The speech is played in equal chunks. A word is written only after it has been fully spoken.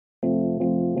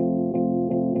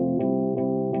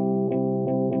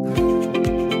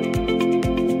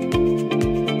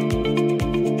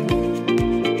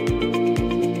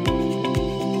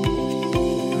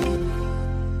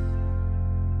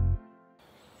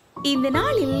இந்த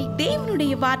நாளில்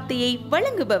தேவனுடைய வார்த்தையை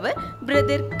வழங்குபவர்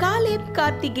பிரதர்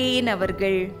கார்த்திகேயன்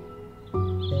அவர்கள்.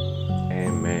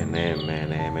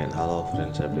 ஹலோ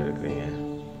ஃப்ரெண்ட்ஸ், எப்படி இருக்கிறீங்க?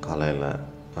 காலையில்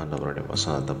ஆண்டவருடைய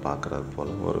வசனத்தை பார்க்குறது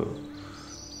போல் ஒரு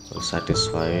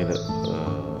சாட்டிஸ்ஃபைடு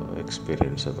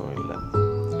எக்ஸ்பீரியன்ஸ் எதுவும் இல்லை.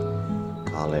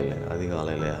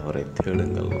 அதிகாலையில் அவரை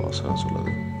தேடுங்கள் வசனம்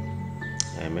சொல்லுது.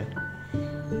 ஆமென்.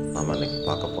 நம்ம இன்றைக்கி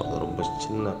பார்க்க போகிறது ரொம்ப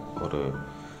சின்ன ஒரு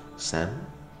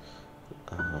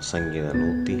சங்கீதம்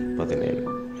 117.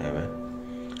 ஆமென்.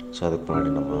 ஸோ அதுக்கு முன்னாடி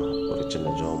நம்ம ஒரு சின்ன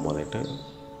ஜெபம் பண்ணிட்டு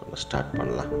நம்ம ஸ்டார்ட்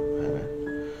பண்ணலாம். ஆமென்.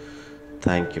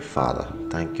 Thank you father,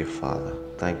 thank you father,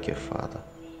 thank you father.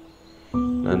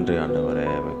 நன்றி ஆண்டவரே,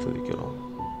 துதிக்கிறோம்.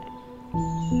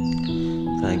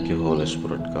 தேங்க்யூ ஹோலி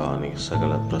ஸ்பிரிட்கா. நீங்கள்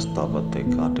சகல பிரஸ்தாபத்தை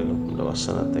காட்டிலும் இந்த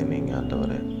வசனத்தை நீங்கள்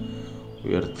ஆண்டவரே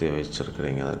உயர்த்தி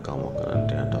வச்சிருக்கிறீங்க. அதற்காக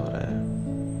நன்றி ஆண்டவரே.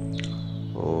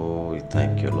 ஓ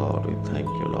தேங்க்யூ லார்ட்,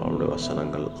 தேங்க்யூ லார்ட்.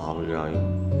 வசனங்கள் ஆவியாயும்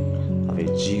அவை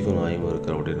ஜீவனாயும்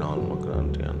இருக்கிறபடி நான் உமக்கு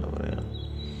நன்றி ஆண்டவரே.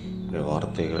 இந்த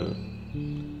வார்த்தைகள்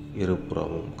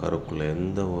இருபுறமும் கருக்குள்ள,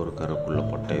 எந்த ஒரு கருக்குள்ள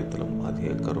பட்டயத்திலும் அதிக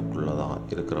கருக்குள்ளதான்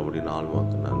இருக்கிறபடி நான்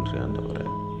உமக்கு நன்றி ஆண்டவரே.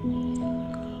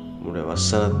 உங்களுடைய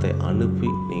வசனத்தை அனுப்பி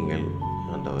நீங்கள்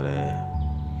ஆண்டவரே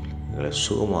எங்களை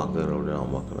சுகமாக்குகிறபடி நான்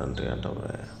உமக்கு நன்றி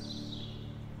ஆண்டவரே.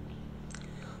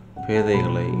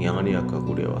 பேதைகளை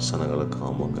ஞானியாக்கக்கூடிய வசனங்களுக்கு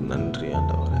ஆமாக்கு நன்றி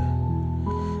ஆண்டவரே.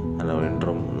 ஆண்டவர்,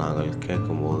 என்றும் நாங்கள்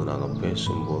கேட்கும்போது, நாங்கள்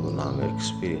பேசும்போது, நாங்கள்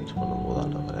எக்ஸ்பீரியன்ஸ் பண்ணும்போது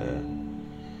ஆண்டவரே,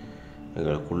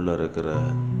 எங்களுக்குள்ளே இருக்கிற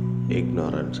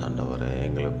இக்னோரன்ஸ் ஆண்டவரே,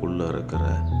 எங்களுக்குள்ளே இருக்கிற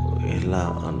எல்லா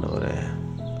ஆண்டவரே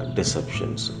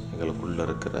டிசப்ஷன்ஸ், எங்களுக்குள்ளே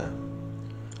இருக்கிற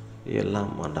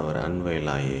எல்லாம் ஆண்டவரை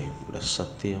அன்வைலாகி இந்த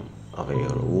சத்தியம்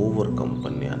அவைகள் ஓவர் கம்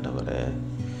பண்ணி ஆண்டவரே,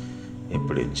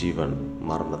 எப்படி ஜீவன்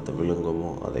மரணத்தை விழுங்குமோ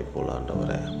அதை போல்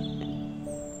ஆண்டவரே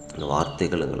இந்த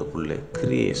வார்த்தைகள் எங்களுக்குள்ளே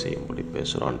கிரியை செய்யும்படி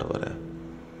பேசுகிறோம் ஆண்டவரே.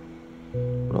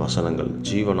 வசனங்கள்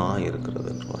ஜீவனாக இருக்கிறது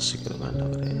என்று வாசிக்கிறோம்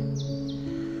ஆண்டவரே.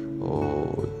 ஓ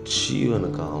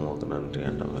ஜீவனுக்காக உமக்கு நன்றி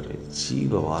ஆண்டவரே.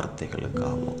 ஜீவ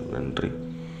வார்த்தைகளுக்காக உமக்கு நன்றி.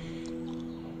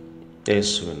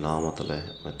 இயேசுவின் நாமத்தில்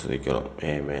துதிக்கிறோம்.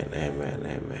 ஆமென், ஆமென்,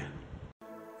 ஆமென்.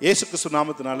 இயேசு கிறிஸ்து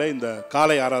நாமத்தினாலே இந்த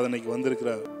காலை ஆராதனைக்கு வந்திருக்கிற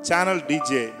சேனல்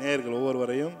டிஜே நேயர்கள்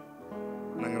ஒவ்வொருவரையும்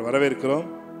நாங்கள் வரவேற்கிறோம்.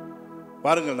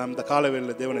 பாருங்கள், நாம் இந்த காலை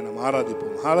வேளையில் தேவனை நாம்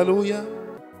ஆராதிப்போம். ஹல்லேலூயா.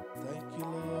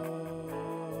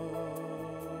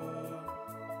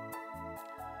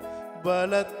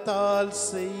 பலத்தால்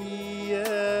செய்ய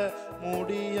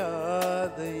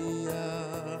முடியாதையா,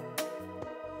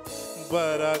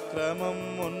 பராக்கிரமம்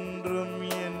ஒன்றும்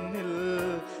என்னில்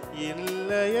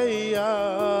இல்லையா,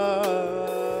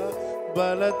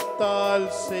 பலத்தால்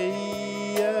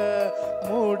செய்ய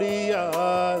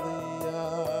முடியாதையா,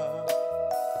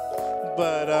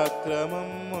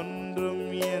 பராக்கிரமம் ஒன்றும்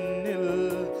என்னில்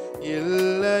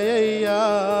இல்லையா,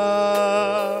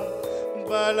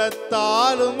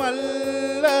 பலத்தாலும்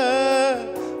அல்ல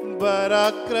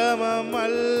பராக்கிரமம்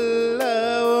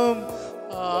அல்லவும்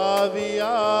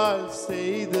ஆவியால்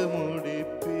செய்து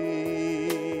முடிப்பீ.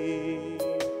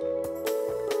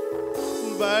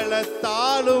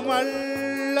 பலத்தாலும்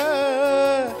அல்ல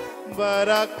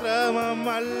பராக்கிரமம்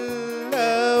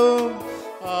அல்லவும்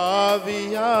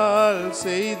ஆவியால்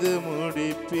செய்து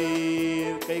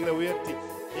முடிப்பீர். கைகளை உயர்த்தி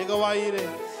யெகோவாயிரே,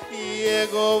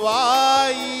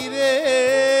 யெகோவாயிரே,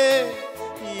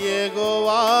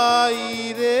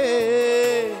 யெகோவாயிரே,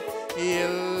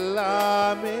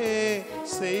 எல்லாமே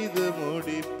செய்து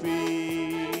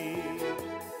முடிப்பீர்.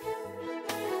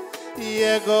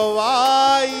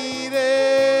 யெகோவாயிரே,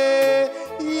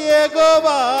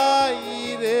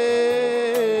 யெகோவாயிரே,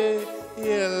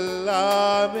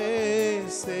 எல்லாமே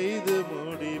செய்து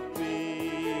முடிப்பீர்.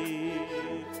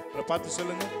 பார்த்து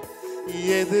சொல்லுங்க.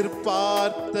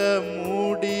 எதிர்பார்த்த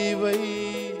முடிவை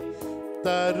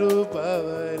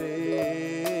தருபவரே,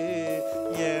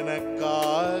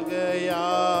 எனக்காக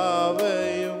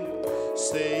யாவையும்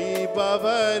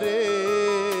செய்பவரே,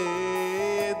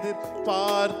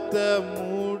 எதிர்பார்த்த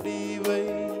முடிவை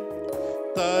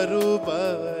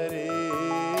தருபவரே,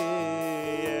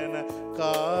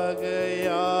 எனக்காக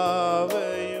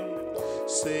யாவையும்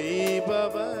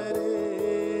செய்பவரே,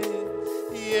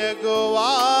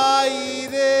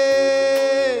 யெகோவாயிரே,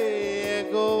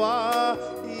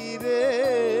 யெகோவாயிரே,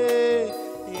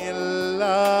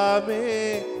 எல்லாமே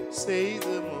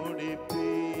செய்து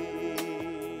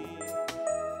முடிப்பீர்.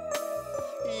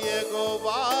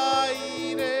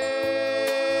 யெகோவாயிரே,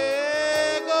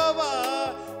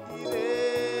 யெகோவாயிரே,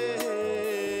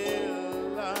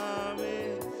 எல்லாமே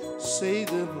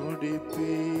செய்து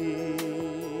முடிப்பீர்.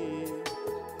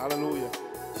 ஹல்லேலூயா.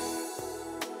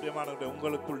 பிரியமானவர்களே,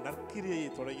 உங்களுக்குள் நற்கிரியை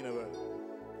தொடங்கினவர்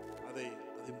அதை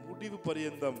முடிவு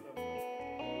பரியந்தம்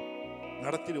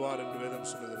நடத்திடுவார் என்று வேதம்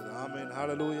சொல்லுகிறது. ஆமென்.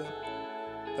 ஹல்லேலூயா.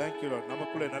 Thank you Lord.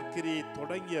 நமக்குள்ளே நற்கிரியை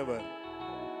தொடங்கியவர்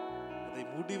அதை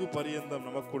முடிவு பரியந்தம்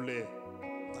நமக்குள்ளே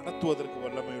நடத்துவதற்கு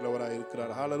வல்லமை உள்ளவராய்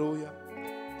இருக்கிறார். ஹல்லேலூயா.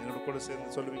 என்னோட கூட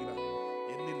சேர்ந்து சொல்லுவீங்களா?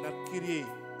 என்னில் நற்கிரியை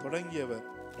தொடங்கியவர்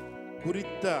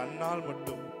குறித்த அந்நாள்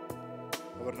மட்டும்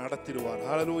அவர் நடத்திடுவார்.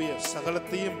 ஹல்லேலூயா.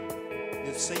 சகலத்தையும்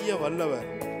நீர் செய்ய வல்லவர்,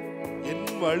 என்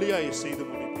வழியாய் செய்து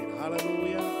முடிப்பீர்.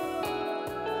 ஹல்லேலூயா. ஹல்லேலூயா.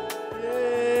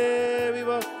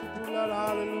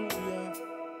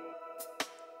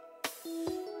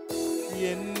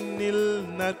 என்னில்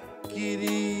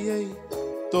நற்கிரியை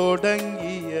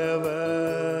தொடங்கியவர்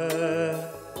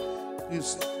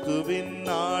கிறிஸ்துவின்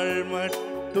நாள்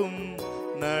மட்டும்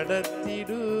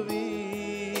நடத்திடுவீர்.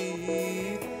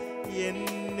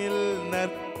 என்னில்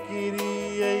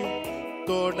நற்கிரியை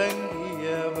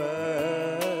தொடங்கியவர்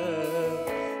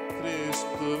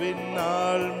கிறிஸ்துவின்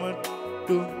நாள்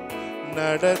மட்டும்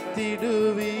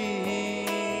நடத்திடுவீர்.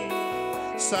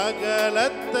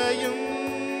 சகலத்தையும்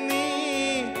நீ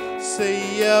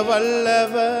செய்ய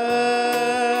வல்லவர்,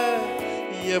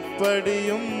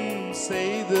 எப்படியும்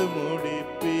செய்து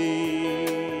முடிப்பீர்.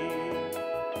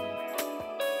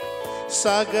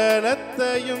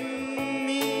 சகலத்தையும்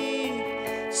நீ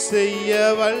செய்ய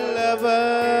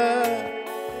வல்லவர்,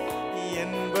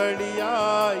 என்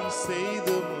வழியாய்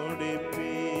செய்து முடிப்பீர்.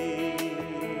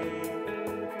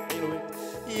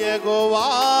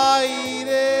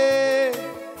 யெகோவாயிரே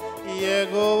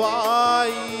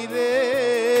யெகோவாயிரே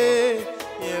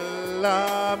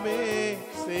எல்லாமே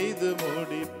செய்து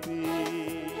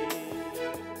முடிப்பீர்.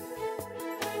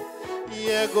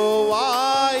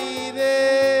 யெகோவாயிரே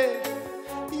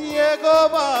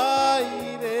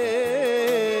யெகோவாயிரே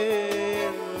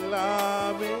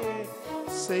எல்லாமே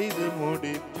செய்து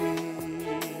முடிப்பீர்.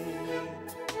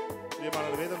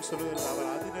 வேதம் சொல்லுகிறது அவர்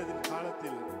அதினதின்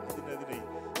காலத்தில் அதினதினை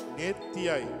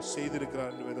நேர்த்தியாய்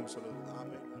செய்திருக்கிறார் என்று வேதம் சொல்லுகிறது.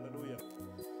 ஆமென். ஹல்லேலூயா.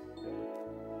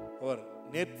 அவர்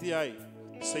நேர்த்தியாய்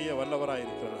செய்ய வல்லவராய்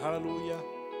இருக்கிறார். ஹல்லேலூயா.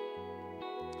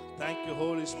 Thank you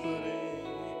Holy Spirit.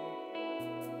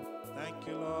 Thank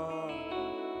you Lord.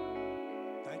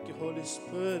 Thank you Holy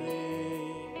Spirit.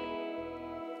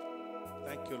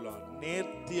 Thank you Lord.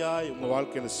 நேர்த்தியாய் உங்க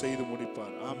வாழ்க்கையில செய்து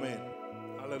முடிப்பார். ஆமென்.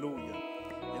 ஹல்லேலூயா.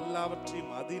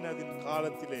 எல்லாவற்றையும் அதினதின்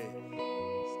காலத்திலே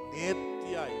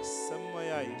நேர்த்தியாய்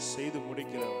செம்மையாய் செய்து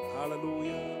முடிக்கிறவர்.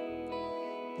 ஹல்லேலூயா.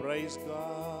 Praise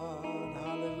God.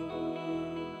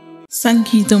 Hallelujah.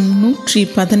 சங்கீதம்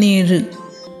 117.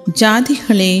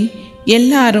 ஜாதிகளே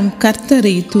எல்லாரும்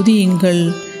கர்த்தரை துதியுங்கள்,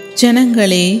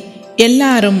 ஜனங்களே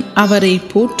எல்லாரும் அவரை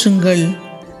போற்றுங்கள்.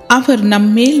 அவர்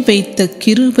நம்மேல் வைத்த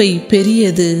கிருபை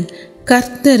பெரியது,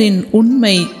 கர்த்தரின்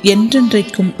உண்மை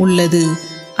என்றென்றைக்கும் உள்ளது.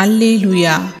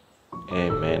 அல்லேலூயா.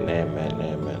 ஆமென் ஆமென்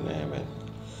ஆமென் ஆமென்.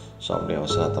 ஸோ அப்படியே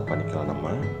அவசரத்தை பண்ணிக்கலாம். நம்ம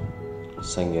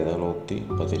சங்கீதம்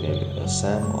 117, a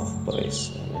psalm of praise.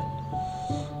 Amen.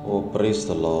 Oh, praise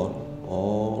the Lord,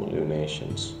 all you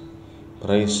nations.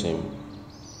 Praise him,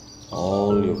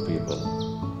 all you people,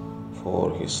 for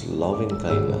his loving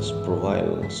kindness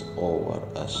prevails over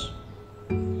us,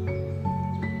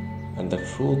 and the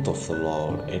truth of the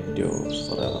Lord endures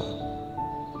forever.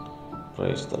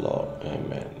 Praise the Lord.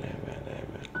 Amen amen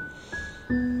amen.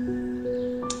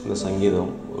 இந்த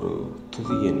சங்கீதம் ஒரு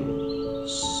துதியின்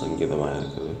சங்கீதமாக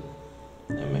இருக்குது.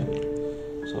 ஆமென்.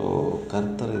 So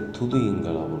கர்த்தரை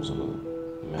துதியுங்கள் அப்படின்னு சொல்லுது.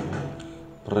 ஆமென்.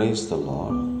 Praise the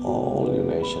Lord, all you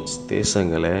nations.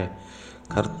 தேசங்களே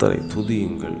கர்த்தரை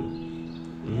துதியுங்கள்,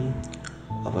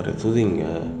 அவரை துதிங்க.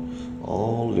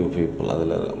 all you people,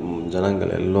 அதில்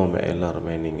ஜனங்கள்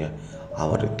எல்லாருமே நீங்கள்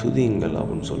அவரை துதியுங்கள்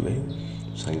அப்படின்னு சொல்லி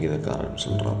சங்கீதக்காரன்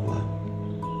சொல்கிறாங்கள.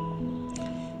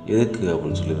 எதுக்கு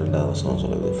அப்படின்னு சொல்லி 2வது வசனம்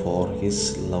சொல்லுது. for his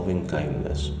loving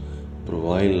kindness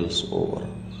prevails over.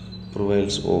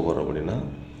 prevails over அப்படின்னா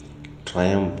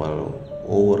ட்ரையம்ப் பண்ணும்,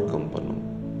 ஓவர் கம் பண்ணும்,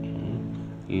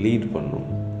 லீட் பண்ணும்,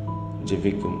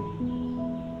 ஜெபிக்கும்.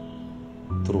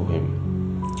 through him,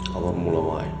 அவர்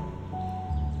மூலமாய்,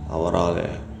 அவரால்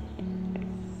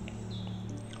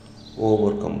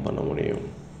ஓவர் கம் பண்ண முடியும்,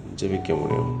 ஜெபிக்க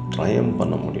முடியும், ட்ரையம்ப்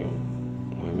பண்ண முடியும்.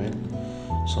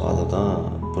 ஸோ அதுதான்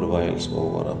ப்ரிவைல்ஸ்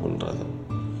ஓவர் அப்படின்றது.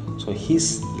 ஸோ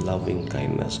ஹிஸ் லவ்விங்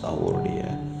கைண்ட்னஸ், அவருடைய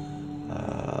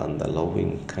அந்த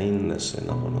லவ்விங் கைண்ட்னஸ்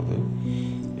என்ன பண்ணுது,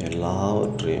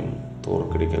 எல்லாவற்றையும்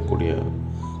தோற்கடிக்கக்கூடிய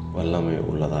வல்லமை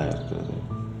உள்ளதாக இருக்கிறது.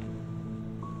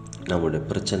 நம்முடைய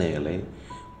பிரச்சனைகளை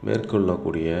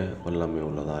மேற்கொள்ளக்கூடிய வல்லமை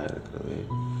உள்ளதாக இருக்கிறது.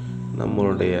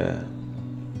 நம்மளுடைய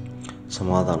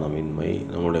சமாதானமின்மை,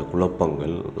 நம்முடைய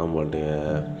குழப்பங்கள், நம்மளுடைய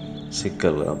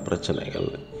சிக்கல்கள்,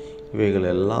 பிரச்சனைகள், இவைகள்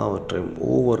எல்லாவற்றையும்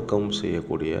ஓவர் கம்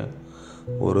செய்யக்கூடிய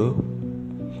ஒரு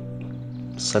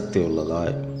சக்தி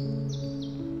உள்ளதாய்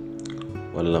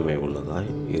வல்லமை உள்ளதாய்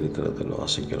இருக்கிறதுன்னு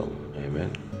வாசிக்கிறோம்.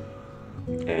 ஆமென்,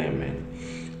 ஆமென்.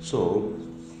 ஸோ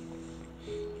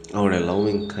அவருடைய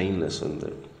லவ்விங் கைண்ட்னஸ் வந்து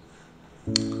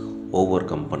ஓவர்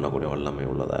கம் பண்ணக்கூடிய வல்லமை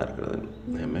உள்ளதாக இருக்கிறது.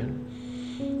 ஆமென்.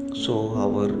 ஸோ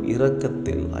அவர்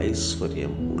இரக்கத்தில்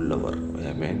ஐஸ்வர்யம் உள்ளவர்.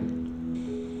 ஆமென்.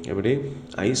 எப்படி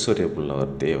ஐஸ்வர்யம்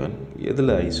உள்ளவர் தேவன்?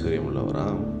 எதில் ஐஸ்வர்யம் உள்ளவரா?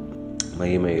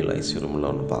 மகிமையில் ஐஸ்வர்யம்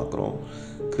உள்ளவர்னு பார்க்குறோம்,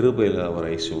 கிருபையில் அவர்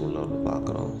ஐஸ்வர்யம் உள்ளவர்னு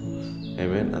பார்க்குறோம்.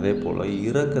 ஆமென். அதே போல்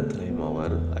இரக்கத்திலையும்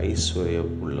அவர்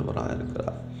ஐஸ்வர்யம் உள்ளவராக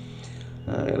இருக்கிறார்.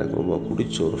 எனக்கு ரொம்ப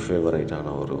பிடிச்ச ஒரு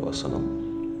ஃபேவரைட்டான ஒரு வசனம்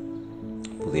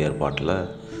புதிய ஏற்பாட்டில்,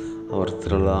 அவர்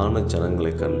திரளான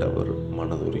ஜனங்களை கண்டவர்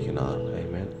மனதுருகினார்.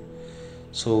 ஆமென்.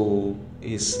 ஸோ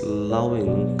இஸ்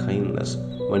லவ்விங் கைண்ட்னஸ்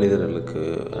மனிதர்களுக்கு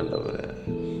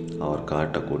அவர்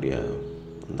காட்டக்கூடிய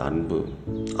அந்த அன்பு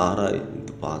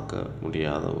ஆராய்ந்து பார்க்க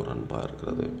முடியாத ஒரு அன்பாக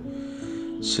இருக்கிறது.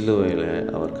 சிலுவையில்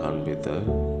அவர் காண்பித்த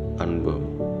அன்பு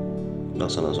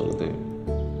வசனம் சொல்லுது,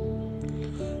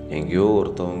 எங்கேயோ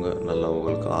ஒருத்தவங்க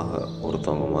நல்லவங்களுக்காக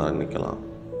ஒருத்தவங்க மரணிக்கலாம்.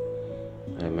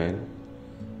 ஆமென்.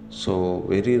 So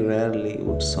very rarely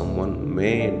would someone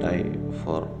may die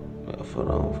for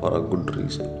a good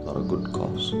reason, for a good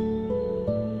cause.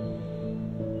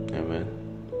 ஆமென்.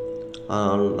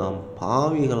 ஆனால் நாம்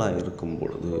பாவிகளாக இருக்கும்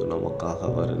பொழுது நமக்காக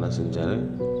அவர் என்ன செஞ்சார்?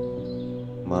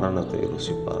 மரணத்தை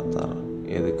ருசி பார்த்தார்.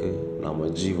 எதுக்கு? நம்ம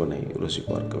ஜீவனை ருசி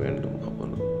பார்க்க வேண்டும்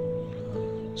அப்படின்னு.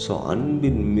 ஸோ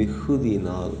அன்பின்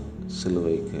மிகுதியினால்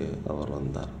சிலுவைக்கு அவர்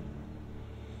வந்தார்.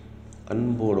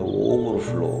 அன்போட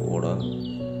ஓவர்ஃப்ளோவோட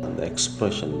அந்த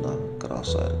எக்ஸ்ப்ரெஷன் தான்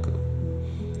கிராஸாக இருக்குது.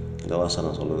 இந்த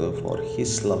வசனம் சொல்லுது, for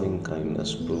his loving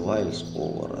kindness prevails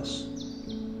over as,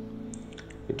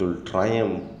 it will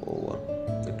triumph over,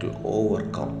 it will over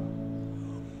come.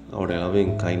 அவருடைய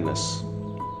லவ்விங் கைண்ட்னஸ்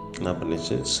என்ன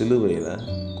பண்ணிச்சு? சிலுவையில்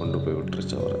கொண்டு போய்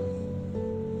விட்டுருச்சு அவரை.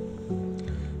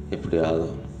 எப்படியாவது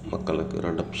மக்களுக்கு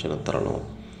ரெடம்ப்ஷனை தரணும்,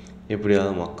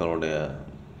 எப்படியாவது மக்களுடைய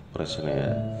பிரச்சனையை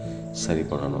சரி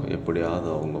பண்ணணும், எப்படியாவது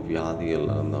அவங்க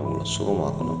வியாதிகளில் இருந்து அவங்கள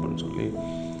சுகமாக்கணும் அப்படின்னு சொல்லி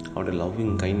அவருடைய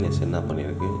லவ்விங் கைண்ட்னஸ் என்ன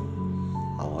பண்ணியிருக்கு?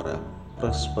 அவரை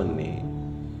ப்ரெஸ் பண்ணி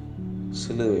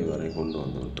சிலுவை வரை கொண்டு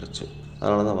வந்து விட்டுருச்சு.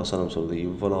 அதனால தான் வசனம் சொல்லுது,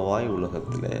 இவ்வளவாய்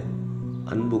உலகத்தில்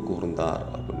அன்பு கூர்ந்தார்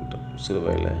அப்படின்ட்டு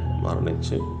சிலுவையில்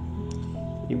மரணிச்சு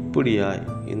இப்படியாய்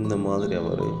இந்த மாதிரி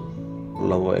அவர்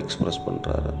லவ்வை எக்ஸ்பிரஸ்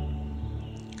பண்ணுறாரு.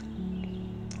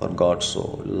 For God so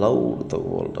loved the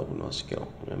world அப்படின்னு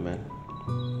வாசிக்கிறோம். Amen.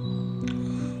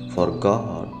 For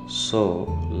God so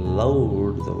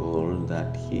loved the world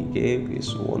that he gave his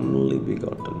only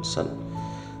begotten Son,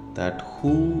 that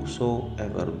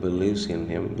whosoever believes in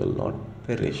him will not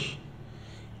perish.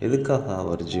 எதுக்காக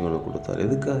அவர் ஜீவனை கொடுத்தார்?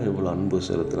 எதுக்காக இவ்வளோ அன்பு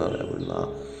செலுத்தினார் அப்படின்னா,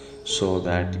 so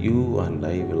that you and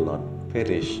I will not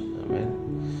perish. Amen.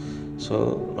 So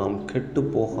நாம் கெட்டு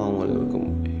போகாமல் இருக்கும்.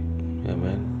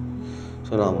 Amen.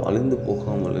 ஸோ நாம் அழிந்து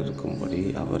போகாமல் இருக்கும்படி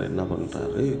அவர் என்ன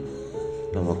பண்ணுறாரு?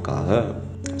 நமக்காக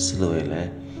சிலுவையில்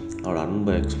அவரோட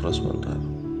அன்பை எக்ஸ்ப்ரெஸ் பண்ணுறாரு.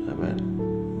 ஆமென்.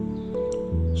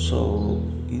 ஸோ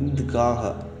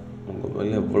இதுக்காக உங்கள்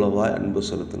மேலே எவ்வளவா அன்பு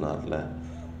செலுத்தினார்ல,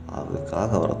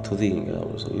 அதுக்காக அவரை துதிங்க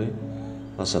அப்படின்னு சொல்லி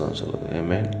வசனம் சொல்லுது.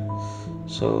 ஆமென்.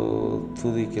 ஸோ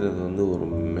துதிக்கிறது வந்து ஒரு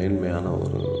மேன்மையான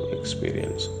ஒரு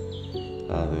எக்ஸ்பீரியன்ஸ்.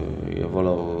 அது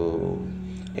எவ்வளவு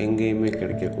எங்கேயுமே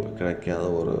கிடைக்காத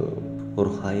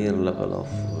ஒரு higher level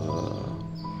of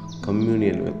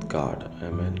communion with God.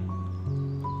 Amen.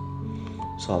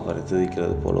 So அவரை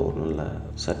துதிக்கிறது போல் ஒரு நல்ல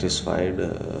சாட்டிஸ்ஃபைடு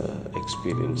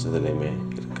எக்ஸ்பீரியன்ஸ் எதுலேயுமே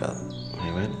இருக்காது.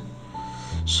 ஆமென்.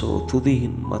 ஸோ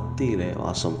துதியின் மத்தியிலே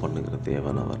வாசம் பண்ணுகிற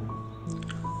தேவன் அவர்.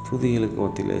 துதிகளுக்கு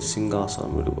மத்தியிலே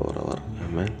சிங்காசனம் விடுபவர் அவர்.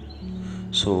 ஆமென்.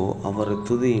 ஸோ அவரை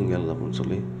துதியுங்கள் அப்படின்னு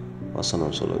சொல்லி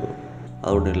வசனம் சொல்லுது.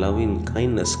 அவருடைய லவ்வின்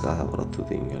கைண்ட்னஸ்க்காக அவரை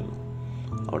துதியுங்கள்,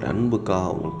 அவருடைய அன்புக்காக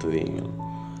அவரை துதியுங்கள்,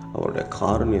 அவருடைய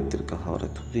காருண்யத்திற்காக அவரை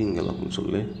துதியுங்கள் அப்படின்னு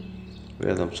சொல்லி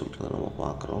வேதம் சொல்கிறத நம்ம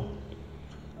பார்க்குறோம்.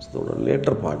 இதோட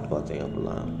லேட்டர் பார்ட் பார்த்தீங்க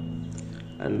அப்படின்னா,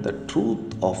 and the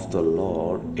truth of the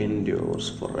Lord endures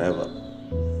forever.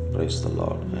 Praise the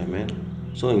Lord. Amen.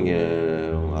 So இங்கே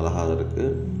அழகாக இருக்குது,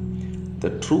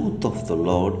 the truth of the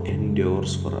Lord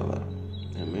endures forever.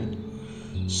 Amen.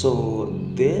 So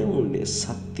தேவனுடைய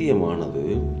சத்தியமானது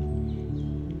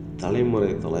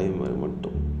தலைமுறை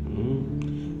மட்டும்,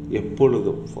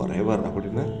 எப்பொழுதும், ஃபாரெவர்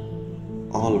அப்படின்னா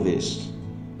ஆல்வேஸ்,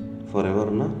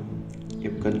 ஃபாரெவர்னா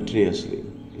கண்டினியூஸ்லி,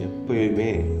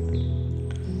 எப்பயுமே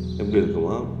எப்படி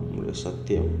இருக்குமா உங்களுடைய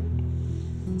சத்தியம்?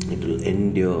 It will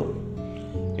endure.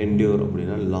 என்டியூர்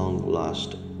அப்படின்னா லாங்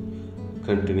லாஸ்ட்,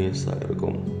 கண்டினியூஸாக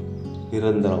இருக்கும்,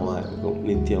 நிரந்தரமாக இருக்கும்,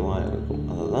 நித்தியமாக இருக்கும்.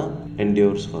 அதை தான்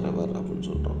என்டியூர்ஸ் ஃபாரெவர் அப்படின்னு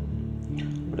சொல்கிறோம்.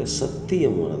 அவருடைய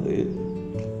சத்தியமானது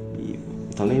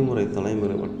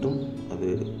தலைமுறை மட்டும் அது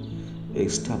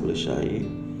எஸ்டாப்ளிஷ் ஆகி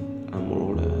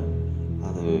நம்மளோட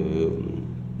அது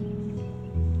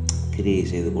கிரியை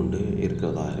செய்து கொண்டு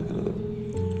இருக்கிறதா இருக்கிறது.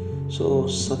 ஸோ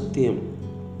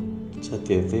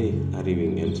சத்தியத்தை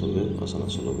அறிவிங்கன்னு சொல்லி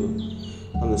வசனம் சொல்லுது.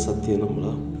 அந்த சத்தியம்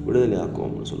நம்மளை விடுதலை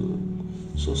ஆக்குவோம்னு சொல்லுது.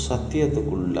 ஸோ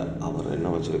சத்தியத்துக்குள்ள அவர் என்ன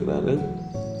வச்சிருக்கிறாரு?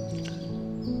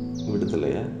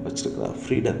 விடுதலையை வச்சிருக்கிறார்.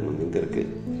 ஃப்ரீடம் வந்து இங்கே இருக்கு.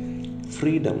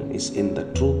 Freedom is in the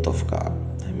truth of God.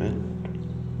 Amen.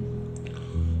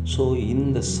 So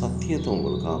இந்த சத்தியத்தை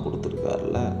உங்களுக்காக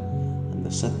கொடுத்துருக்காருல, அந்த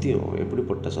சத்தியம்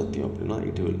எப்படிப்பட்ட சத்தியம் அப்படின்னா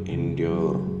it will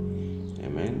endure.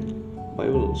 Amen.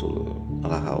 Bible சொல்லுது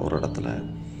அழகா ஒரு இடத்துல,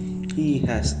 He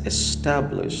has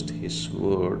established His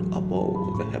word above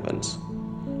the heavens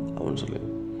அப்படின்னு சொல்லி.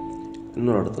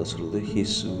 இன்னொரு இடத்துல சொல்லுது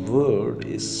His word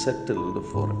is settled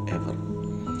forever.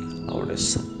 அவருடைய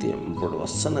சத்தியம், அவருடைய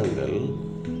வசனங்கள்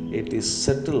இட் இஸ்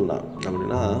செட்டில்னா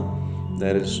அப்படின்னா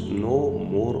there is no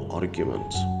more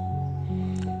arguments.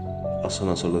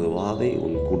 வசனம் சொல்லுது வாதை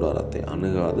உன் கூடாரத்தை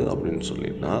அணுகாது அப்படின்னு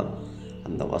சொல்லினா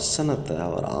அந்த வசனத்தை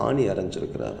அவர் ஆணி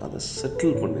அரைஞ்சிருக்கிறார், அதை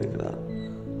செட்டில் பண்ணியிருக்கிறார்.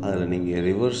 அதில் நீங்கள்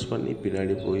ரிவர்ஸ் பண்ணி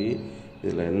பின்னாடி போய்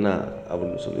இதில் என்ன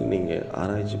அப்படின்னு சொல்லி நீங்கள்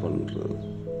ஆராய்ச்சி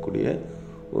பண்ணுறக்கூடிய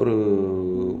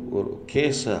ஒரு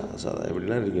கேஸாக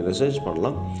எப்படின்னா நீங்கள் ரிசர்ச்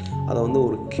பண்ணலாம். அதை வந்து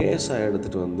ஒரு கேஸாக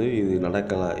எடுத்துகிட்டு வந்து இது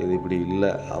நடக்கலாம், இது இப்படி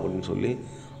இல்லை அப்படின்னு சொல்லி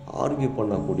ஆர்கியூ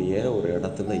பண்ணக்கூடிய ஒரு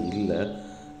இடத்துல இல்லை.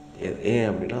 ஏன்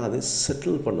அப்படின்னா அது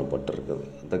settle பண்ணப்பட்டிருக்குது.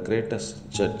 The greatest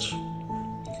judge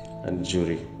and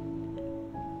jury,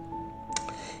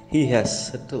 He has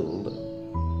settled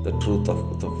the truth of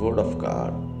the word of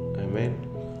God, amen,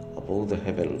 above the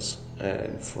heavens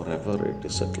and forever it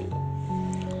is settled.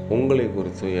 உங்களை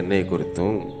குறித்தும் என்னை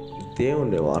குறித்தும்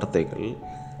தேவனுடைய வார்த்தைகள்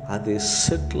அது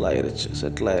செட்டில்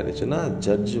ஆயிடுச்சுன்னா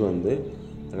ஜட்ஜ் வந்து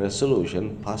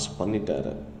ரெசல்யூஷன் பாஸ்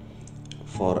பண்ணிட்டாரு.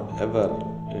 For ever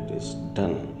it is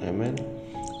done. Amen.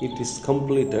 It is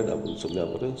completed அப்படின்னு சொல்லி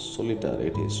அவர் சொல்லிட்டார்.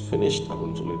 இட் இஸ் ஃபினிஷ்ட்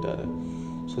அப்படின்னு சொல்லிட்டாரு.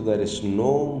 So there is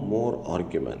no more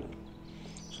argument.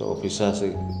 So பிசாசு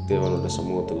தேவனுடைய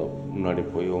சமூகத்தில் முன்னாடி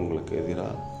போய் உங்களுக்கு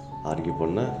எதிராக ஆர்கியூ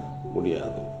பண்ண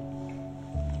முடியாது.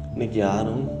 இன்றைக்கி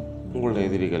யாரும் உங்களோட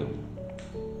எதிரிகள்,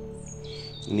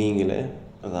 நீங்களே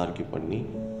அதை ஆர்கியூ பண்ணி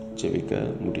ஜெயிக்க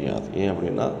முடியாது. ஏன்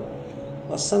அப்படின்னா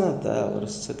வசனத்தை அவர்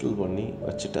செட்டில் பண்ணி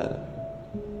வச்சுட்டாரு.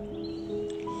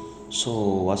 ஸோ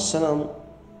வசனம்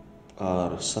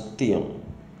ஆர் சத்தியம்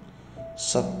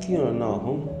என்ன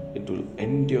ஆகும்? It will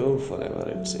endure for ever.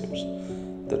 It சேம்ஸ்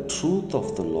the truth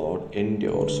of the Lord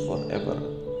என்டியூர்ஸ் for ever.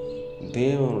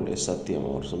 தேவனுடைய சத்தியம்,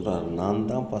 அவர் சொல்கிறார் நான்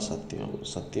தான்ப்பா சத்தியம்.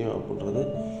 சத்தியம் அப்படின்றது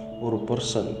ஒரு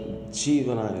பர்சன்,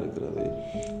 ஜீவனாக இருக்கிறது.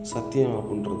 சத்தியம்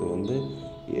அப்படின்றது வந்து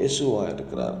இயேசுவாக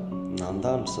இருக்கிறார். நான்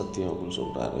தான் சத்தியம் அப்படின்னு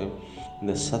சொல்கிறாரு.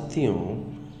 இந்த சத்தியம்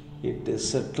இட் இஸ்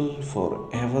செட்டில் ஃபார்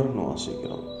எவர்னு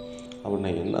வாசிக்கிறோம்.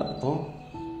 அப்படின்னா என்ன அர்த்தம்?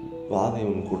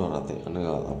 வாதையும் கூடாரத்தை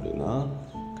அணுகாது அப்படின்னா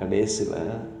கடைசியில்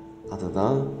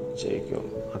அதுதான் ஜெயிக்கும்,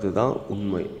 அதுதான்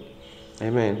உண்மை.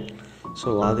 ஆமென். ஸோ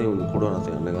வாதையும்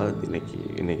கூடாரத்தை அணுகாது.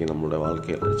 இன்றைக்கி நம்மளோட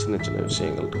வாழ்க்கையில் சின்ன சின்ன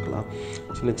விஷயங்கள் இருக்கலாம்,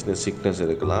 சின்ன சின்ன சிக்னஸ்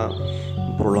இருக்கலாம்,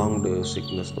 ப்ரொலாங்டு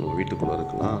சிக்னஸ் நம்ம வீட்டுக்குள்ளே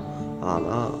இருக்கலாம்.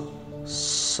 ஆனால்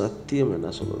சத்தியம்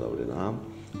என்ன சொல்லுது அப்படின்னா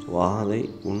வாதை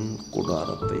உன்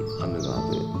கூடாரத்தை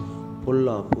அணுகாது,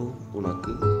 பொல்லாப்பு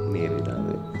உனக்கு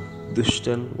நேரிடாது,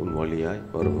 துஷ்டன் உன் வழியாய்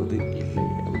வருவது இல்லை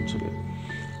அப்படின்னு சொல்லி.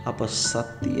 அப்போ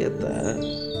சத்தியத்தை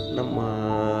நம்ம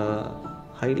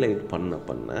ஹைலைட்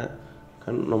பண்ண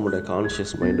நம்மளுடைய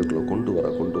கான்ஷியஸ் மைண்டுக்குள்ளே கொண்டு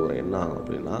வர என்ன ஆகும்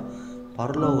அப்படின்னா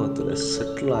பரலோகத்தில்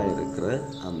செட்டில் ஆகிருக்கிற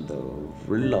அந்த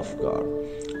வில் ஆஃப் காட்,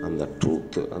 அந்த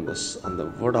ட்ரூத்து, அந்த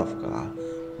வேர்ட் ஆஃப் காட்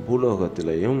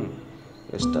பூலோகத்திலையும்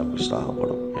எஸ்டாப்ளிஷ்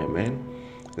ஆகப்படும். ஆமென்.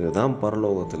 இதுதான்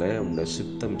பரலோகத்தில் நம்முடைய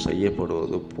சித்தம்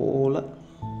செய்யப்படுவது போல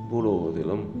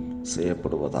பூலோகத்திலும்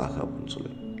செய்யப்படுவதாக அப்படின்னு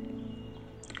சொல்லி.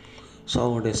 ஸோ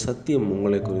அவருடைய சத்தியம்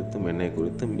உங்களை குறித்தும் என்னை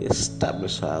குறித்தும்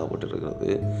எஸ்டாப்ளிஷ்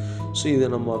ஆகப்பட்டிருக்கிறது. ஸோ இதை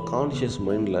நம்ம கான்ஷியஸ்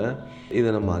மைண்டில் இதை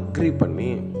நம்ம அக்ரி பண்ணி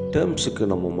டேர்ம்ஸுக்கு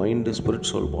நம்ம மைண்டு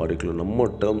ஸ்பிரிச்சுவல் பாடிக்குள்ள நம்ம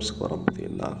டேர்ம்ஸுக்கு வரும்போது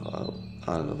என்ன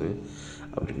ஆகுது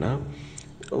அப்படின்னா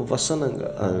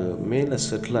வசனங்கள் மேலே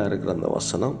செட்டிலாக இருக்கிற அந்த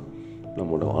வசனம்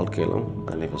நம்மளோட வாழ்க்கையிலும்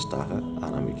மேனிஃபெஸ்டாக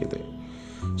ஆரம்பிக்குது.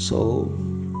 ஸோ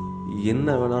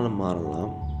என்ன வேணாலும்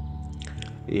மாறலாம்.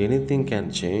 Anything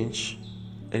can change,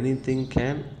 anything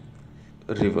can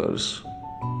reverse,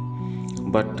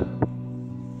 but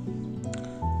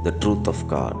the truth of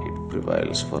God, it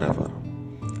prevails forever.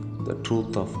 The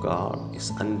truth of God is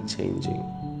unchanging.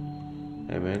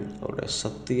 Amen. அவருடைய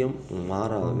சத்தியம்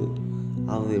மாறாது.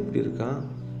 அது எப்படி இருக்கா?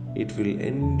 It will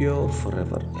endure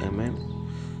forever. Amen.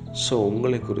 So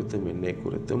உங்களை குறித்தும் என்னை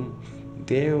குறித்தும்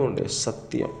தேவனுடைய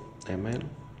சத்தியம். Amen.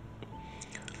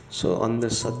 ஸோ அந்த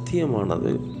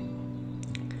சத்தியமானது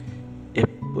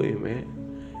எப்போயுமே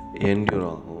என்டியூர்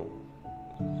ஆகும்.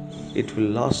 It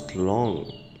will last long.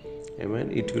 Amen.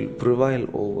 It will prevail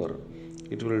over.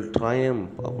 It will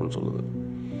triumph அப்படின்னு சொல்லுது.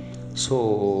 ஸோ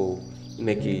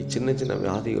இன்றைக்கி சின்ன சின்ன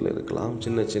வியாதிகள் இருக்கலாம்,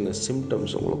 சின்ன சின்ன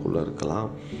சிம்டம்ஸ் உங்களுக்குள்ளே இருக்கலாம்.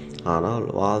 ஆனால்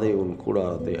வாதை உன்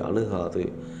கூடாரத்தை அணுகாது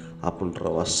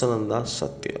அப்படின்ற வசனம்தான்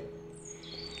சத்தியம்.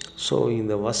 ஸோ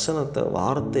இந்த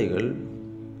வார்த்தைகள்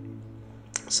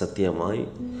சத்தியமாய்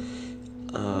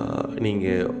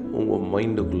நீங்கள் உங்கள்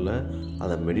மைண்டுக்குள்ளே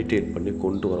அதை மெடிடேட் பண்ணி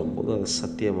கொண்டு வரும்போது அது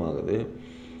சத்தியமாகுது.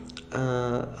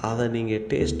 அதை நீங்கள்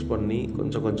டேஸ்ட் பண்ணி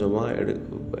கொஞ்சம் கொஞ்சமாக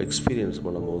எக்ஸ்பீரியன்ஸ்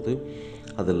பண்ணும்போது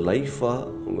அது லைஃபாக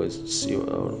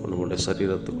நம்மளுடைய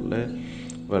சரீரத்துக்குள்ளே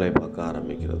வேலை பார்க்க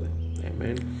ஆரம்பிக்கிறது.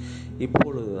 ஆமென்.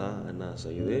 இப்பொழுது தான் என்ன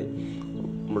செய்யுது,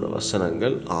 நம்மளோட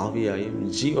வசனங்கள் ஆவியாயும்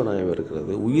ஜீவனாயும்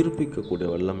இருக்கிறது, உயிர்ப்பிக்கக்கூடிய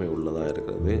வல்லமை உள்ளதாக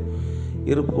இருக்கிறது,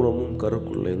 இருபுறமும்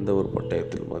கருக்குள்ள எந்த ஒரு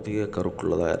பட்டயத்திலும் அதிக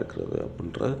கருக்குள்ளதாக இருக்கிறது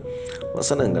அப்படின்ற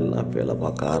வசனங்கள்லாம் வேலை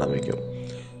பார்க்க ஆரம்பிக்கும்.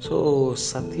 ஸோ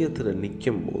சத்தியத்தில்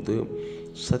நிற்கும் போது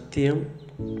சத்தியம்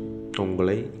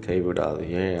உங்களை கைவிடாது.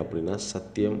 ஏன் அப்படின்னா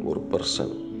சத்தியம் ஒரு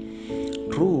person.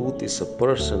 Truth is a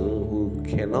person who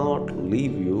cannot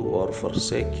leave you or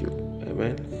forsake you.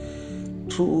 Amen.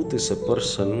 Truth is a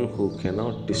person who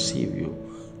cannot deceive you.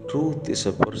 Truth is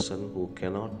a person who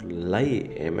cannot lie.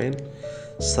 Amen.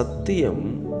 சத்தியம்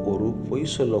ஒரு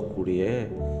பொய் சொல்லக்கூடிய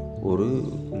ஒரு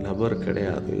நபர்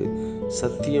கிடையாது.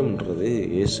 சத்தியம்ன்றது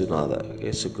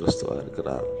இயேசு கிறிஸ்துவாக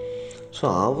இருக்கிறார். ஸோ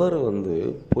அவர்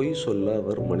பொய் சொல்ல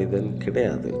அவர் மனிதன்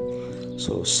கிடையாது.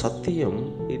 ஸோ சத்தியம்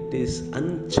it is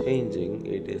unchanging,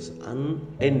 it is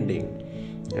unending.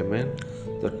 Amen.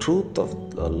 The truth of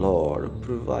the Lord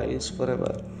prevails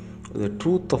forever. The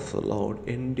truth of the Lord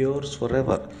endures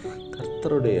forever.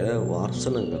 கர்த்தருடைய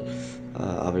வாசனங்கள்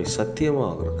அவை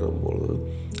சத்தியமாக இருக்கும்போது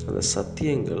அந்த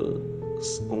சத்தியங்கள்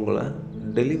உங்களை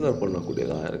டெலிவர்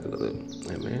பண்ணக்கூடியதாக இருக்கிறது.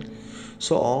 Amen.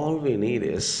 So all we need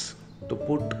is to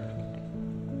put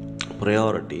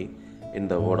priority in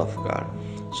the word of God.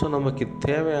 So நமக்கு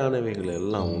தேவையானவைகள்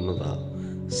எல்லாம் ஒன்று தான்.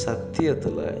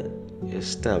 சத்தியத்தில்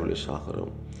எஸ்டாப்ளிஷ்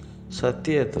ஆகிறோம்,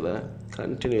 சத்தியத்தில்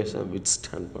கண்டினியூஸாக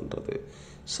வித்ஸ்டாண்ட் பண்ணுறது,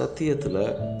 சத்தியத்தில்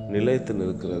நிலைத்து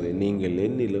நிற்கிறது. நீங்கள்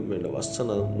என்னிலும் என்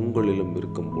வசனம் உங்களிலும்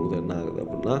இருக்கும்பொழுது என்ன ஆகுது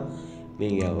அப்படின்னா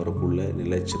நீங்கள் அவருக்குள்ளே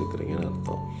நிலைச்சிருக்கிறீங்கன்னு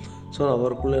அர்த்தம். ஸோ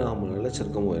அவருக்குள்ளே நாம்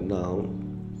நிலைச்சிருக்கும் போது என்ன ஆகும்,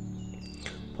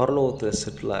 பரலோகத்தில்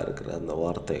செட்டிலாக இருக்கிற அந்த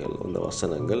வார்த்தைகள், அந்த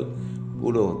வசனங்கள்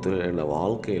பூலோகத்தில் என்ன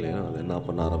வாழ்க்கையிலையும் அது என்ன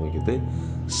பண்ண ஆரம்பிக்குது,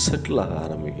 செட்டில் ஆக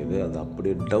ஆரம்பிக்குது. அது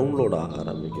அப்படியே டவுன்லோட் ஆக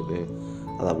ஆரம்பிக்குது,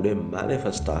 அது அப்படியே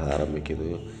மேனிஃபெஸ்ட் ஆக ஆரம்பிக்குது.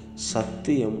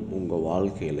 சத்தியம் உங்கள்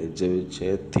வாழ்க்கையில்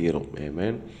ஜெயிச்சே தீரும்.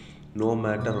 Amen. No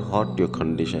matter what your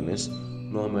condition is,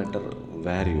 no matter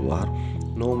where you are,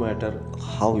 no matter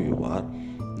how you are,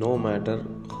 no matter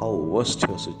how worst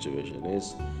your situation is,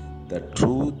 the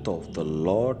truth of the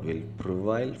Lord will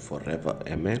prevail forever.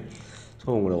 Amen. So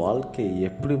உங்களோட வாழ்க்கை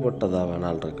எப்படிப்பட்டதாக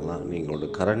வேணாலும் இருக்கலாம், நீங்களோட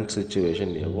current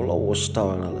situation எவ்வளோ ஒஸ்ட்டாக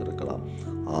வேணாலும் இருக்கலாம்.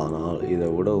 ஆனால் இதை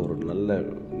விட ஒரு நல்ல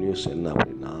நியூஸ் என்ன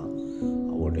அப்படின்னா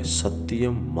அவருடைய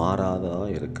சத்தியம்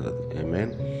மாறாதான் இருக்கிறது.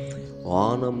 ஆமென்.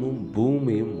 வானமும்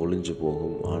பூமியும் ஒளிஞ்சு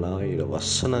போகும், ஆனால் இதை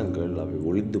வசனங்கள் அவை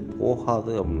ஒளிந்து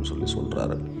போகாது அப்படின்னு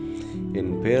சொல்கிறாரு.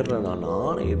 என் பேரில் நான்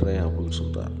ஆணையிடுறேன் அப்படின்னு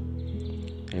சொல்கிறார்.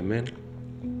 ஆமென்.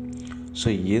 ஸோ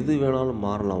எது வேணாலும்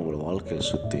மாறலாம் உங்களை வாழ்க்கையை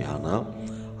சுற்றி, ஆனால்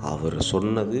அவர்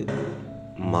சொன்னது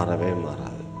மாறவே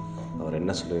மாறாது. அவர்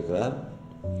என்ன சொல்லியிருக்கிறார்,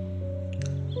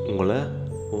 உங்களை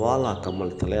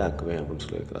வாலாக்காமல் தலையாக்குவேன் அப்படின்னு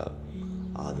சொல்லியிருக்கிறார்.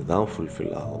 அதுதான்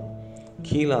ஃபுல்ஃபில் ஆகும்.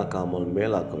 கீழாக்காமல்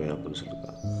மேலாக்குவேன் அப்படின்னு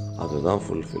சொல்லியிருக்கிறார். அதுதான்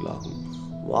ஃபுல்ஃபில் ஆகும்.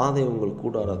 வாதை உங்கள்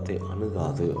கூடாரத்தை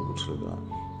அணுகாது அப்படின்னு சொல்லியிருக்கிறார்.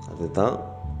 அதுதான்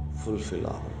ஃபுல்ஃபில்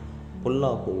ஆகும்.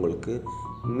 பொல்லாப்பு உங்களுக்கு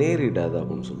நேரிடாது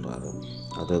அப்படின்னு சொல்கிறாரு.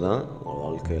 அதுதான் உங்கள்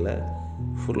வாழ்க்கையில்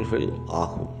ஃபுல்ஃபில்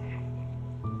ஆகும்.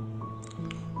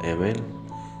 ஆமென்.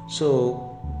 ஸோ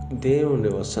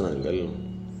தேவனுடைய வசனங்கள்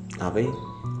அவை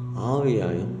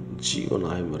ஆவியாயும்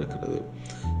ஜீவனாயும் இருக்கிறது.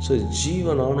 ஸோ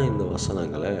ஜீவனான இந்த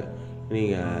வசனங்களை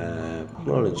நீங்கள்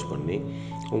அக்னாலஜ் பண்ணி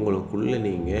உங்களுக்குள்ளே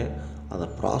நீங்கள் அதை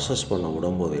ப்ராசஸ் பண்ண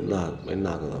விடும்போது என்ன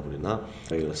ஆகுது அப்படின்னா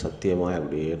அவைகள் சத்தியமாக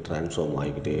அப்படியே ட்ரான்ஸ்ஃபார்ம்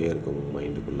ஆகிக்கிட்டே இருக்கும் உங்கள்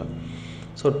மைண்டுக்குள்ளே.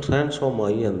 ஸோ ட்ரான்ஸ்ஃபார்ம்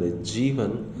ஆகி அந்த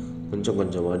ஜீவன் கொஞ்சம்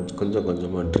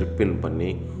கொஞ்சமாக ட்ரிப்பின்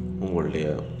பண்ணி உங்களுடைய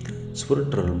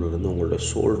ஸ்பிரிட் ரெல்ம்லேருந்து உங்களுடைய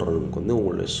சோல் ரெல்முக்கு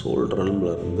உங்களுடைய சோல்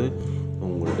ரெல்ம்லேருந்து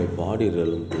உங்களுடைய பாடி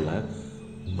ரெல்முக்குள்ளே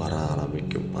வர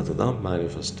ஆரம்பிக்கும். அதுதான்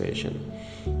மேனிஃபெஸ்டேஷன்.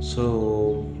 ஸோ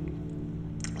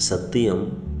சத்தியம்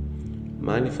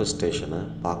மேனிஃபெஸ்டேஷனை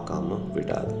பார்க்காம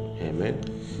விடாது. ஆமென்.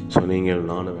 ஸோ நீங்கள்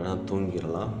நானும் வேணால்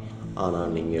தூங்கிடலாம்,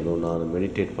 ஆனால் நீங்களும் நான்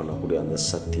மெடிடேட் பண்ணக்கூடிய அந்த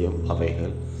சத்தியம்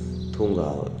அவைகள்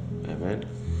தூங்காது. ஆமென்.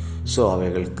 ஸோ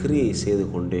அவைகள் கிரியை செய்து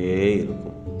கொண்டே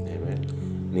இருக்கும். ஆமென்.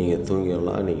 நீங்கள்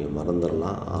தூங்கிடலாம், நீங்கள்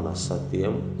மறந்துடலாம். ஆனால்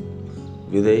சத்தியம்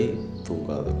விதை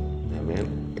தூங்காது.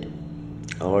 ஆமென்.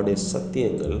 அவருடைய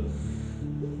சத்தியங்கள்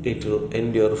it will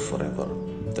endure forever.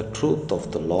 The truth of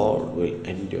the Lord will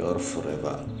endure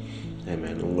forever.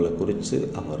 Amen. உங்களை குறித்து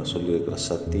அவர் சொல்லியிருக்கிற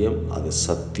சத்தியம் அது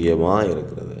சத்தியமாக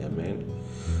இருக்கிறது. Amen.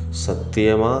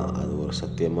 சத்தியமாக அது ஒரு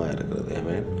சத்தியமாக இருக்கிறது.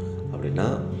 Amen. அப்படின்னா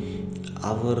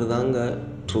அவர் தாங்க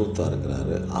ட்ரூத்தாக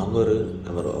இருக்கிறாரு.